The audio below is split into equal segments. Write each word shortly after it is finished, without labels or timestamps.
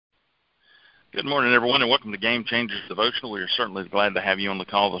Good morning, everyone, and welcome to Game Changers Devotional. We are certainly glad to have you on the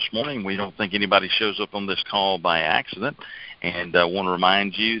call this morning. We don't think anybody shows up on this call by accident, and I want to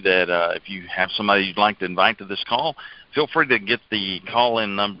remind you that if you have somebody you'd like to invite to this call, feel free to get the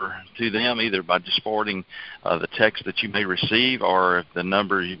call-in number to them, either by just forwarding the text that you may receive, or if the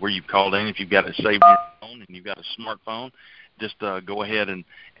number where you've called in, if you've got it saved in your phone and you've got a smartphone, just go ahead and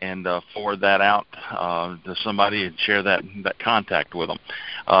forward that out to somebody and share that contact with them.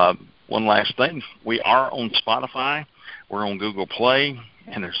 One last thing, we are on Spotify, we're on Google Play,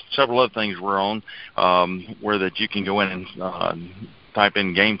 and there's several other things we're on where that you can go in and type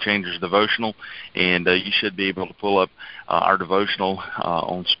in Game Changers Devotional, and you should be able to pull up our devotional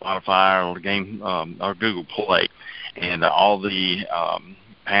on Spotify or Google Play. And all the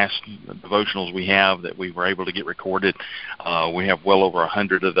past devotionals we have that we were able to get recorded, we have well over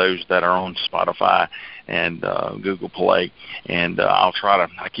 100 of those that are on Spotify and Google Play. And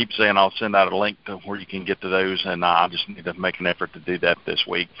I keep saying I'll send out a link to where you can get to those, and I just need to make an effort to do that this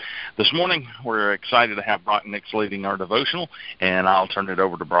week. This morning, we're excited to have Brock Nix leading our devotional, and I'll turn it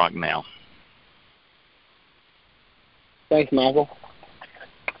over to Brock now. Thanks, Michael.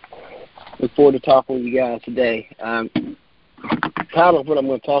 Look forward to talking with you guys today. The title of what I'm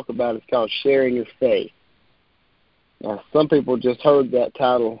going to talk about is called Sharing Your Faith. Now, some people just heard that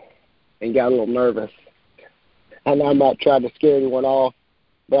title and got a little nervous. And I might try to scare anyone off,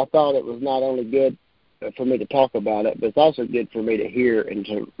 but I thought it was not only good for me to talk about it, but it's also good for me to hear and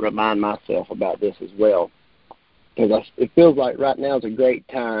to remind myself about this as well. Because it feels like right now is a great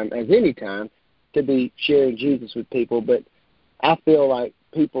time, as any time, to be sharing Jesus with people, but I feel like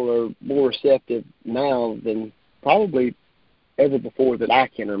people are more receptive now than probably ever before that I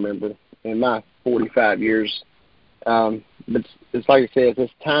can remember in my 45 years. But it's like I said,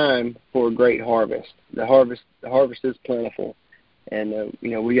 it's time for a great harvest. The harvest is plentiful, and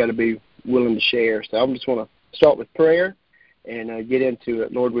we got to be willing to share. So I just want to start with prayer and get into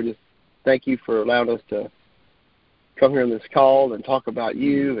it. Lord, we just thank you for allowing us to come here on this call and talk about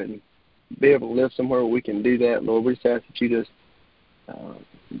you and be able to live somewhere where we can do that. Lord, we just ask that you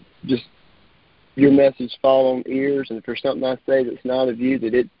just your message fall on ears, and if there's something I say that's not of you,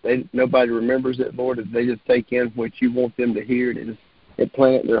 that nobody remembers it, Lord, if they just take in what you want them to hear, and it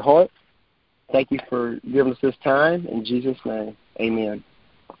plant it in their heart. Thank you for giving us this time. In Jesus' name, amen.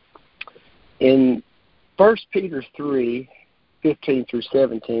 In 1 Peter 3:15 through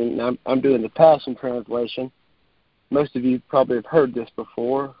 17, and I'm doing the Passion Translation. Most of you probably have heard this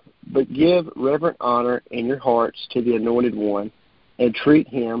before, but give reverent honor in your hearts to the Anointed One, and treat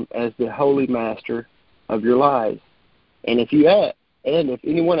him as the holy master of your lives. And if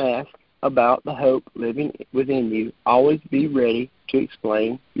anyone asks about the hope living within you, always be ready to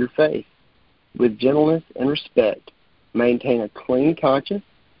explain your faith. With gentleness and respect, maintain a clean conscience,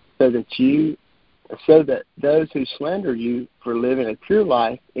 so that those who slander you for living a pure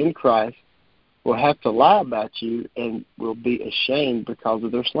life in Christ will have to lie about you and will be ashamed because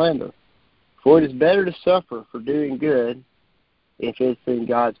of their slander. For it is better to suffer for doing good, if it's in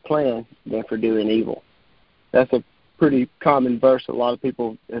God's plan, than for doing evil. That's a pretty common verse a lot of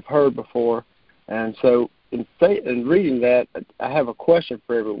people have heard before. And so in reading that, I have a question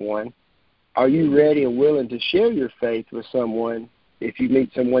for everyone. Are you ready and willing to share your faith with someone if you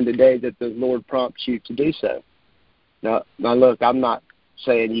meet someone today that the Lord prompts you to do so? Now look, I'm not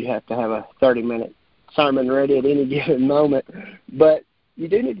saying you have to have a 30-minute sermon ready at any given moment, but you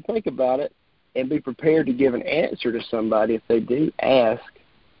do need to think about it and be prepared to give an answer to somebody if they do ask,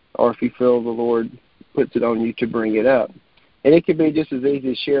 or if you feel the Lord puts it on you to bring it up. And it can be just as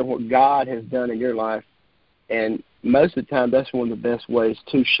easy as sharing what God has done in your life, and most of the time that's one of the best ways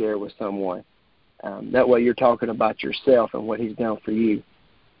to share with someone. That way you're talking about yourself and what he's done for you.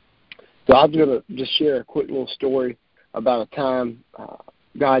 So I'm going to just share a quick little story about a time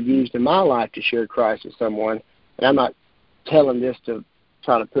God used in my life to share Christ with someone. And I'm not telling this to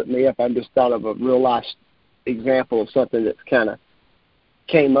try to put me up. I just thought of a real-life example of something that's kind of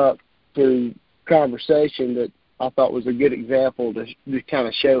came up through conversation that I thought was a good example to kind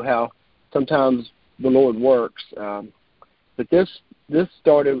of show how sometimes the Lord works. But this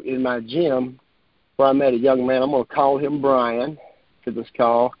started in my gym where I met a young man. I'm going to call him Brian for this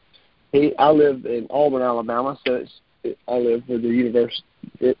call. I live in Auburn, Alabama, so I live where the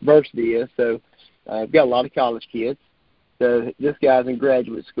university is. So I've got a lot of college kids. So this guy's in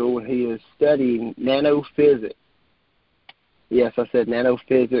graduate school, and he is studying nanophysics. Yes, I said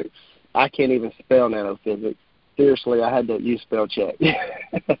nanophysics. I can't even spell nanophysics. Seriously, I had to use spell check.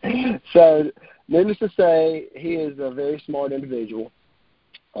 So needless to say, he is a very smart individual.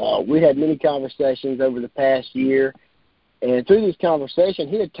 We had many conversations over the past year, And through this conversation,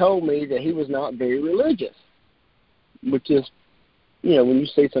 he had told me that he was not very religious, which is, when you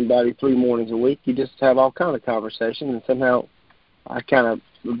see somebody 3 mornings a week, you just have all kind of conversation. And somehow I kind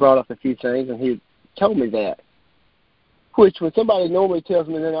of brought up a few things, and he told me that. Which, when somebody normally tells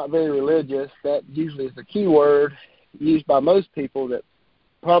me they're not very religious, that usually is the key word used by most people that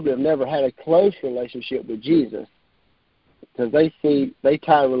probably have never had a close relationship with Jesus, because they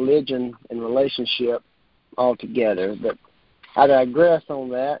tie religion and relationship all together. But I digress on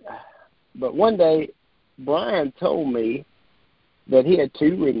that. But one day, Brian told me that he had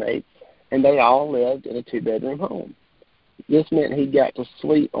 2 roommates, and they all lived in a 2-bedroom home. This meant he got to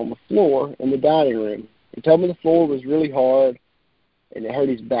sleep on the floor in the dining room. He told me the floor was really hard, and it hurt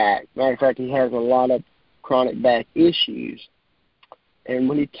his back. Matter of fact, he has a lot of chronic back issues. And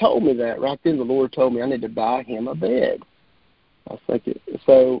when he told me that, right then the Lord told me I need to buy him a bed. I was thinking,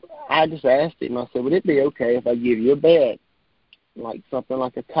 so I just asked him, I said, would it be okay if I give you a bed, like something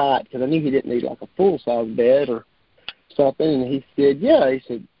like a cot? Because I knew he didn't need like a full-size bed or something. And he said, yeah. He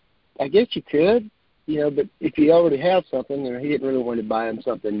said, I guess you could, but if you already have something, he didn't really want to buy him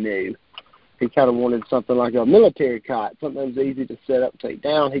something new. He kind of wanted something like a military cot, something that was easy to set up and take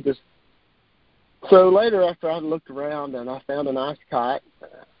down. So later, after I looked around and I found a nice cot,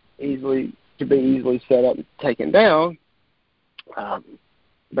 easily set up and taken down,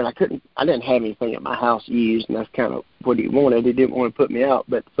 but I didn't have anything at my house used, and that's kind of what he wanted. He didn't want to put me out.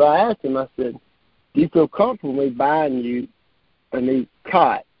 But so I asked him, I said, do you feel comfortable with me buying you a new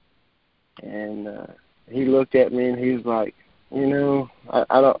cot? And he looked at me and he was like, I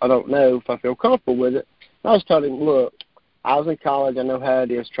don't know if I feel comfortable with it. And I was telling him, look, I was in college. I know how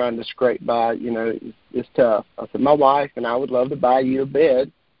it is trying to scrape by. It's tough. I said, my wife and I would love to buy you a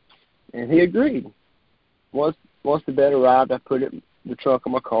bed. And he agreed. Once the bed arrived, I put it in the trunk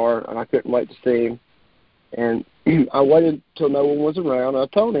of my car, and I couldn't wait to see him. And I waited till no one was around. I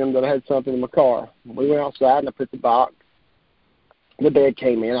told him that I had something in my car. We went outside, and I put the box. The bed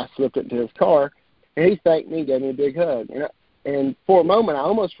came in. I slipped it into his car, and he thanked me and gave me a big hug. And for a moment, I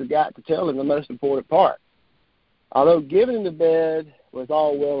almost forgot to tell him the most important part. Although giving him the bed was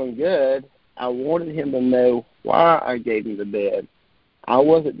all well and good, I wanted him to know why I gave him the bed. I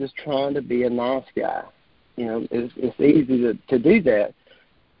wasn't just trying to be a nice guy. It's easy to do that.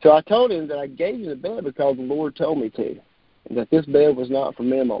 So I told him that I gave him the bed because the Lord told me to, and that this bed was not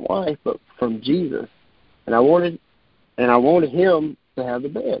from me and my wife, but from Jesus. And I wanted him to have the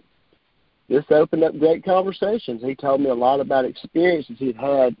bed. This opened up great conversations. He told me a lot about experiences he'd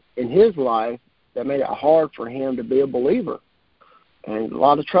had in his life that made it hard for him to be a believer, and a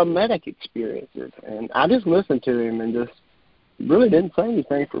lot of traumatic experiences. And I just listened to him and just really didn't say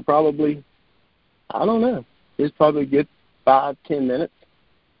anything for probably, I don't know, it was probably a good 5-10 minutes,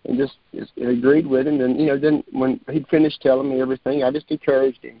 and just agreed with him. And, then when he'd finished telling me everything, I just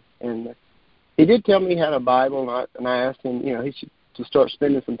encouraged him. And he did tell me he had a Bible, and I asked him, he should to start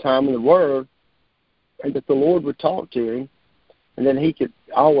spending some time in the Word, and that the Lord would talk to him, and then he could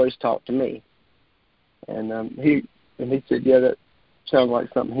always talk to me. And he said, yeah, that sounds like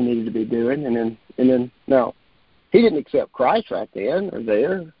something he needed to be doing. And then now, he didn't accept Christ right then or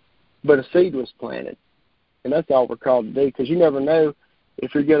there, but a seed was planted, and that's all we're called to do, because you never know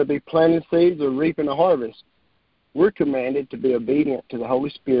if you're going to be planting seeds or reaping a harvest. We're commanded to be obedient to the Holy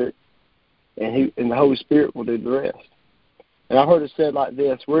Spirit, and the Holy Spirit will do the rest. And I heard it said like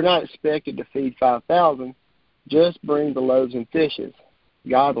this: we're not expected to feed 5,000, just bring the loaves and fishes.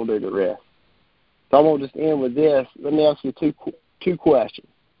 God will do the rest. So I want to just end with this. Let me ask you two questions.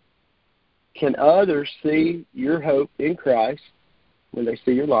 Can others see your hope in Christ when they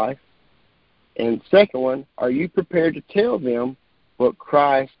see your life? And second one, are you prepared to tell them what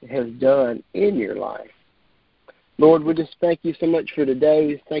Christ has done in your life? Lord, we just thank you so much for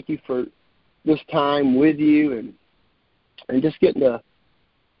today. Thank you for this time with you, and just getting to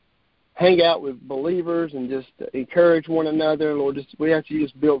hang out with believers and just encourage one another. Lord, we have to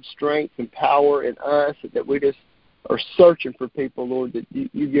just build strength and power in us, that we just are searching for people, Lord, that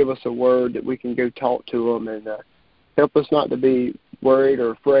you give us a word that we can go talk to them, and help us not to be worried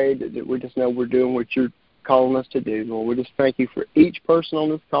or afraid, that we just know we're doing what you're calling us to do. Lord, we just thank you for each person on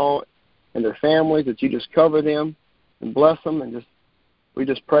this call and their families, that you just cover them and bless them, and we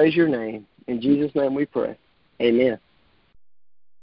just praise your name. In Jesus' name we pray. Amen.